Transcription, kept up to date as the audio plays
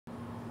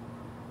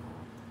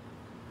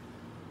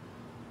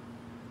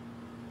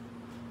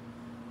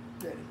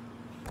Ready.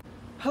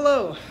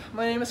 Hello,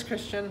 my name is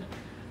Christian.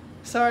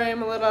 Sorry,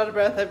 I'm a little out of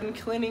breath. I've been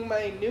cleaning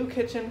my new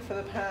kitchen for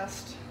the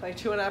past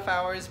 2.5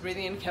 hours,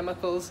 breathing in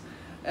chemicals,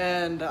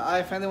 and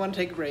I finally want to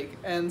take a break.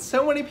 And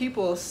so many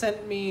people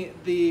sent me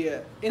the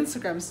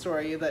Instagram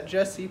story that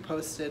Jesse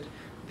posted,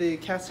 the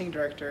casting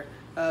director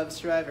of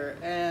Survivor,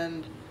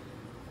 and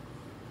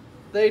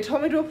they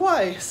told me to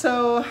apply.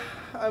 So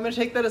I'm going to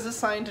take that as a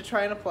sign to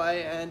try and apply,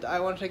 and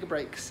I want to take a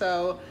break.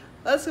 So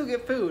let's go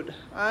get food.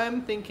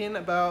 I'm thinking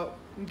about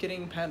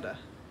getting Panda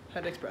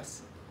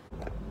Express.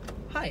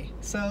 Hi,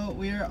 so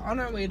we're on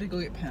our way to go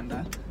get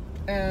Panda,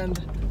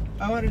 and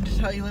I wanted to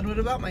tell you a little bit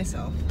about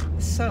myself.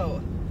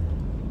 So,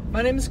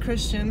 my name is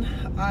Christian.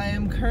 I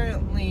am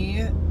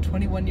currently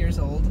 21 years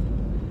old.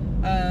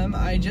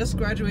 I just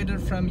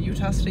graduated from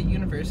Utah State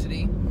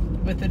University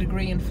with a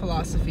degree in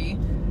philosophy,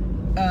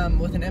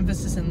 with an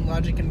emphasis in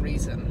logic and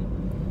reason.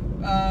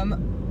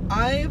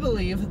 I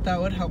believe that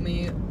would help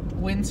me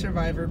win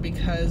Survivor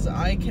because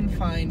I can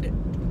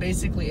find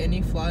basically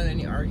any flaw in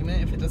any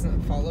argument if it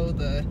doesn't follow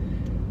the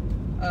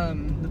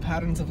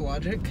patterns of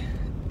logic,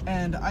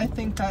 and I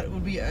think that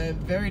would be a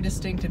very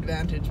distinct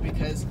advantage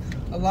because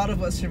a lot of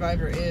what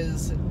Survivor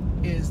is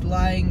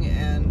lying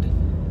and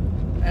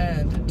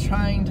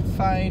trying to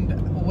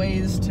find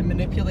ways to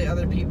manipulate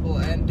other people,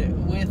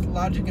 and with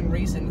logic and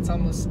reason it's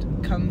almost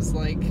comes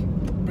like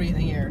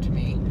breathing air to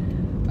me.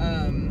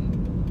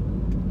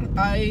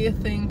 I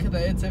think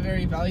that it's a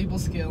very valuable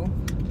skill,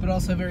 but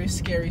also a very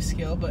scary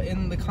skill, but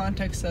in the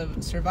context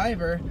of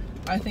Survivor,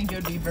 I think it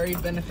would be very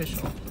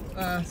beneficial.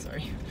 I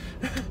think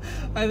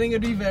it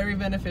would be very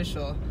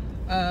beneficial.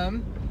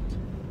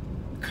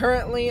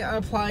 Currently, I'm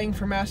applying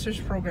for master's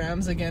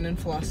programs, again in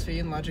philosophy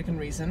and logic and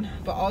reason,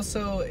 but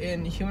also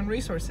in human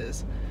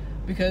resources,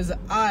 because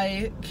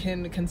I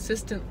can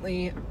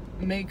consistently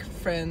make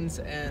friends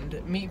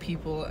and meet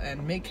people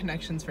and make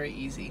connections very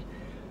easy.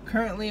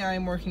 Currently, I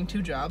am working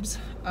 2 jobs.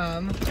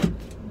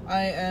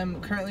 I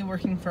am currently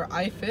working for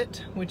iFit,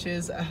 which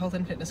is a health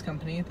and fitness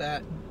company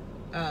that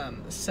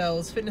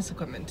sells fitness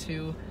equipment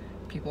to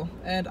people,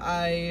 and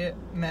I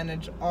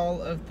manage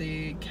all of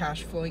the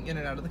cash flowing in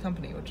and out of the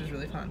company, which is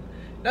really fun.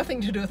 Nothing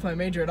to do with my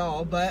major at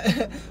all,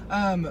 but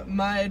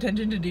my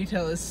attention to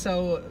detail is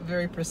so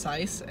very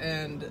precise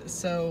and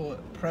so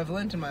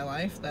prevalent in my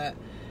life that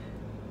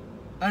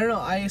I don't know,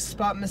 I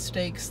spot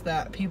mistakes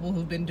that people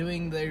who've been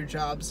doing their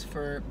jobs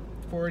for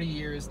 40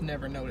 years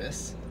never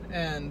notice,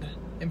 and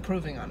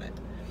improving on it.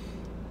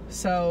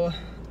 So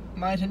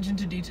my attention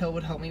to detail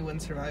would help me win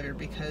Survivor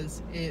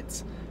because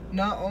it's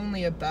not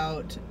only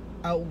about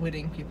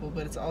outwitting people,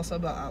 but it's also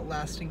about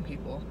outlasting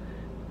people.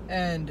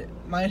 And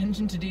my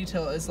attention to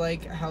detail is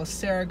like how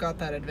Sarah got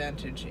that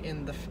advantage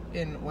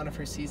in one of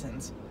her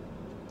seasons.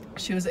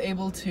 She was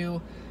able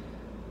to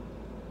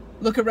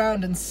look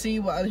around and see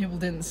what other people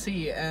didn't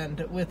see, and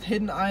with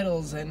hidden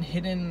idols and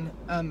hidden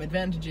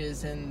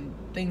advantages and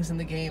things in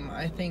the game,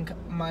 I think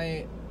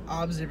my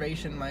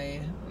observation,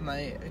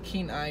 my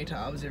keen eye to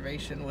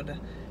observation would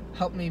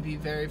help me be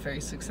very,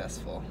 very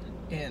successful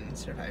in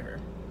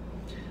Survivor.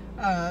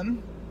 Well,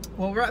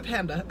 we're at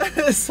Panda,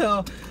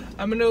 so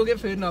I'm gonna go get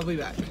food and I'll be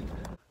back.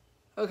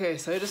 Okay,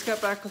 so I just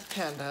got back with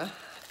Panda.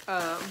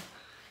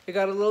 It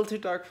got a little too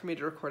dark for me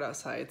to record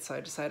outside, so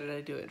I decided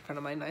I'd do it in front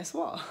of my nice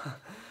wall.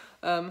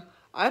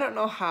 I don't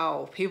know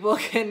how people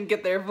can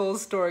get their full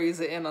stories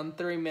in on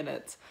 3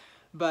 minutes,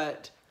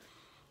 but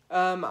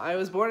I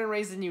was born and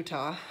raised in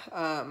Utah.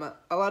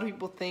 A lot of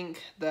people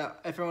think that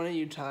everyone in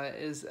Utah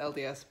is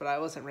LDS, but I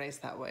wasn't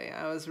raised that way.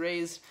 I was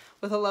raised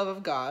with a love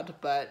of God,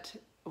 but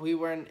we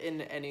weren't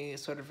in any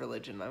sort of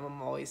religion. My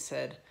mom always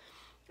said,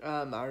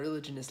 our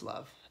religion is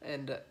love,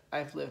 and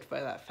I've lived by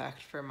that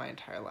fact for my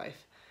entire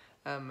life.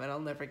 And I'll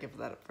never give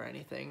that up for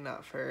anything,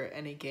 not for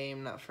any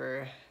game, not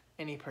for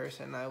any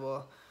person. I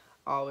will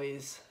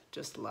always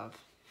just love.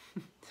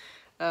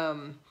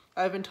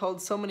 I've been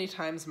told so many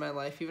times in my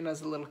life, even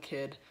as a little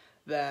kid,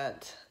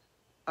 that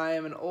I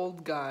am an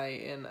old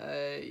guy in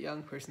a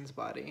young person's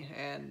body,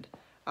 and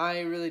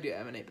I really do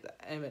emanate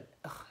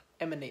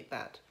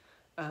that.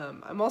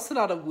 I'm also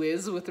not a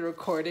whiz with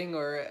recording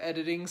or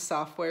editing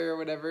software or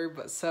whatever,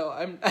 but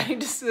so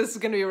this is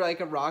gonna be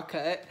like a raw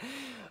cut.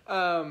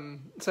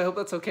 So I hope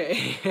that's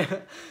okay.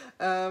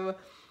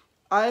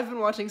 I've been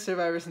watching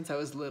Survivor since I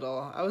was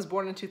little. I was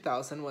born in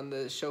 2000 when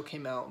the show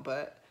came out,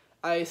 but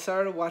I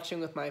started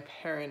watching with my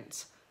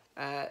parents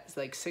at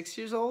 6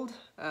 years old.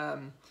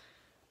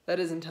 That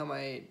is until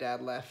my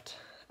dad left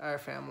our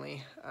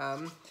family.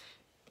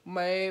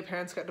 My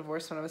parents got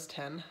divorced when I was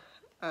 10.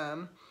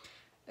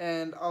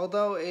 And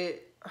although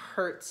it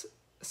hurts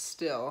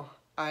still,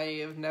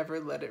 I have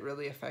never let it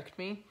really affect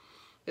me.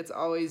 It's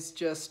always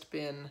just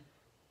been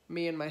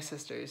me and my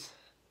sisters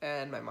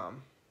and my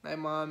mom. My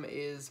mom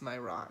is my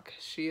rock.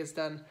 She has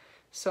done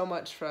so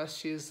much for us.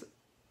 She's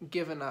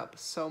given up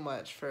so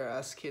much for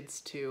us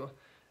kids to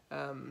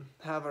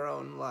have our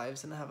own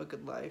lives and have a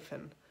good life,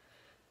 and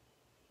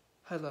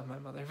I love my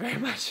mother very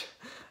much.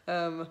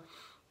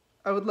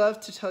 I would love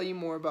to tell you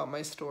more about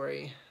my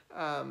story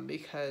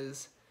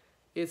because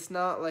it's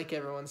not like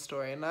everyone's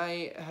story. And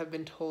I have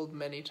been told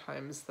many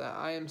times that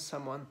I am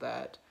someone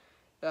that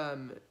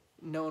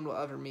no one will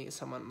ever meet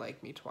someone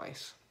like me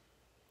twice.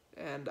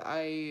 And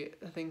I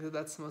think that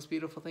that's the most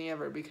beautiful thing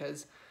ever,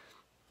 because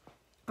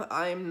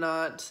I'm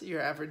not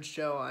your average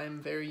Joe. I'm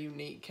very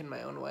unique in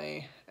my own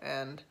way,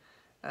 and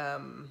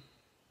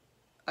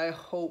I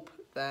hope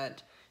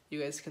that you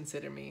guys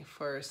consider me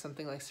for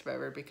something like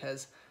Survivor,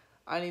 because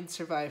I need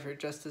Survivor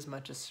just as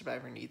much as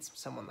Survivor needs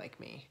someone like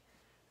me.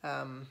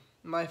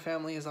 My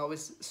family has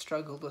always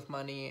struggled with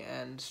money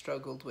and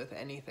struggled with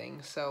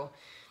anything, so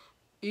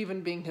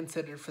even being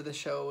considered for the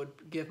show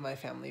would give my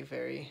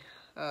family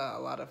a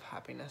lot of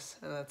happiness,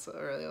 and that's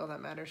really all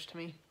that matters to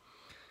me.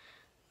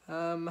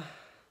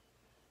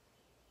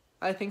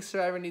 I think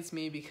Survivor needs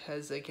me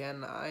because,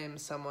 again, I am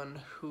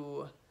someone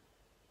who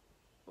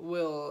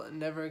will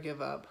never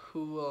give up,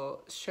 who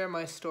will share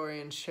my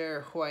story and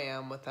share who I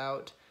am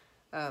without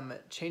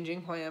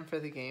changing who I am for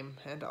the game,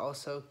 and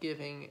also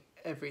giving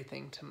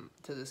everything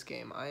to this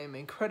game. I am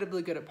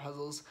incredibly good at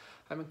puzzles.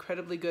 I'm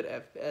incredibly good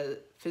at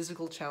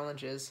physical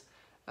challenges.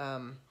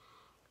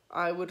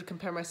 I would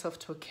compare myself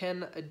to a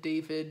Ken, a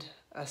David,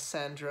 a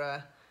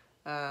Sandra,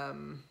 a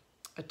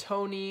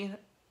Tony,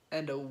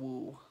 and a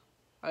Wu.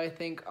 I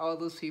think all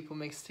those people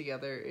mixed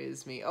together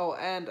is me. Oh,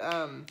 and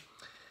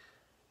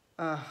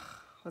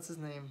what's his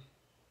name?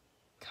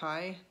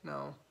 Kai?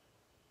 No,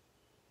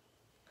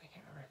 I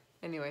can't remember.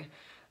 Anyway,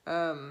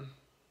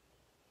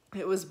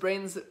 it was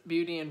Brains,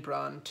 Beauty, and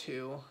Brawn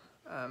too.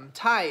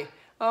 Ty.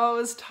 Oh, it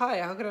was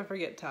Ty. How could I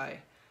forget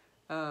Ty?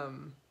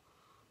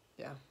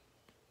 Yeah.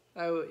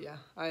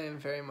 I am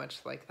very much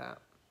like that.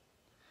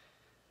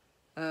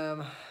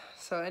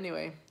 So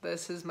anyway,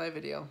 this is my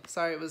video.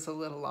 Sorry it was a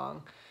little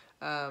long.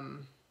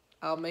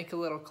 I'll make a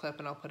little clip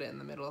and I'll put it in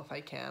the middle if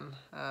I can,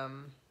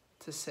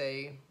 to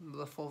say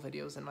the full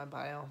videos in my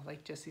bio,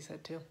 like Jesse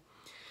said too.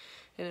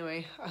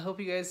 Anyway, I hope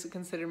you guys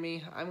consider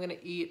me. I'm gonna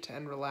eat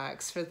and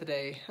relax for the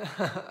day.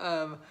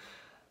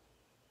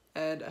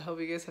 And I hope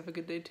you guys have a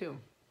good day too.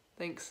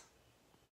 Thanks.